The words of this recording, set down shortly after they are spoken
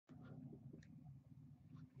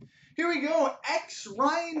Here we go.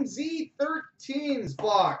 Xryanz13's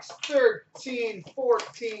box.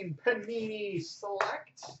 13-14 Panini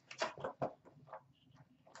Select.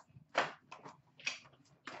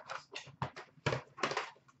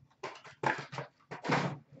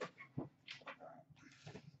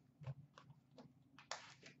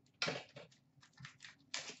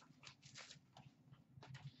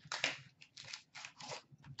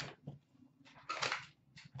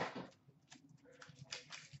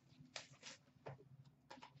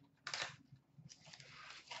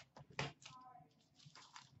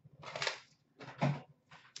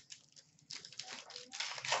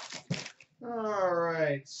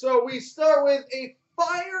 Alright, so we start with a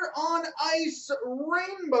Fire on Ice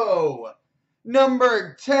Rainbow.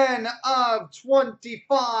 Number 10 of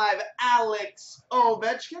 25, Alex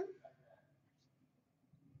Ovechkin.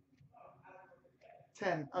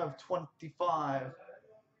 10 of 25,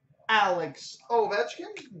 Alex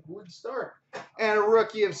Ovechkin. Good start. And a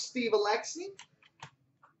rookie of Steve Alexi.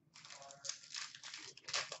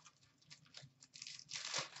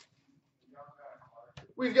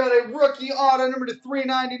 We've got a rookie auto number to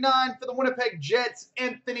 399 for the Winnipeg Jets,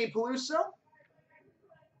 Anthony Peluso.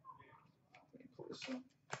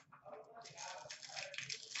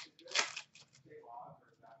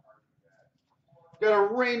 Got a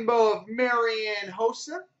rainbow of Marianne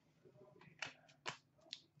Hossa.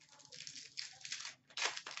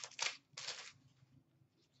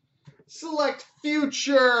 Select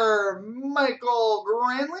future Mikael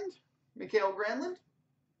Granlund.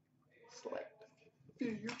 Select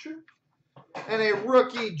future. And a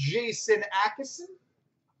rookie Jason Akeson.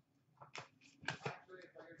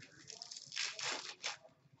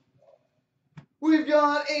 We've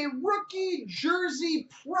got a rookie jersey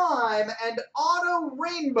prime and auto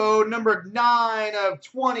rainbow number 9 of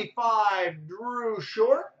 25, Drew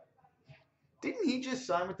Shore. Didn't he just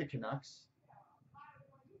sign with the Canucks?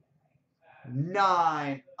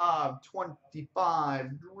 9 of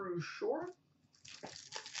 25, Drew Shore.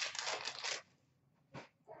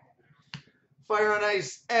 Fire on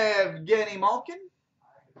Ice, Evgeny Malkin.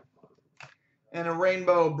 And a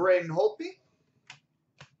rainbow, Braden Holtby.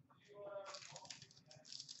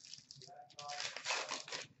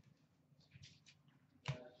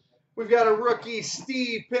 We've got a rookie,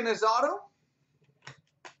 Steve Pinizzato.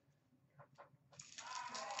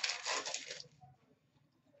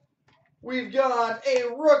 We've got a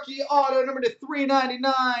rookie auto number to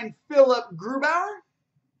 399, Philip Grubauer.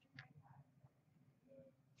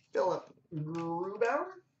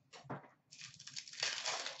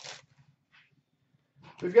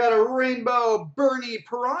 We've got a rainbow Bernie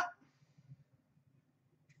Parent.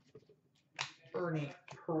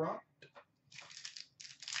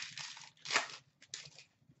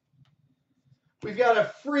 We've got a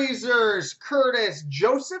Freezers Curtis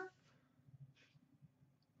Joseph.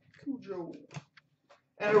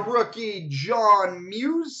 And a rookie John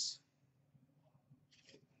Muse.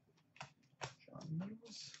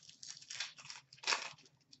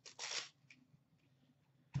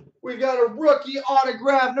 We've got a rookie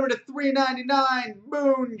autograph number to 399,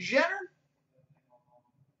 Boone Jenner.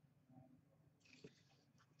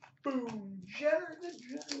 Boone Jenner, the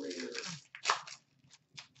generator.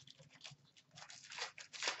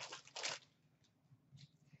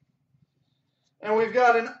 And we've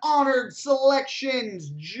got an Honored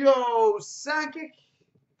Selections, Joe Sakic.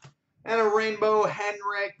 And a rainbow,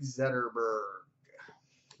 Henrik Zetterberg.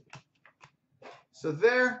 So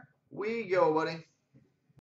there we go, buddy.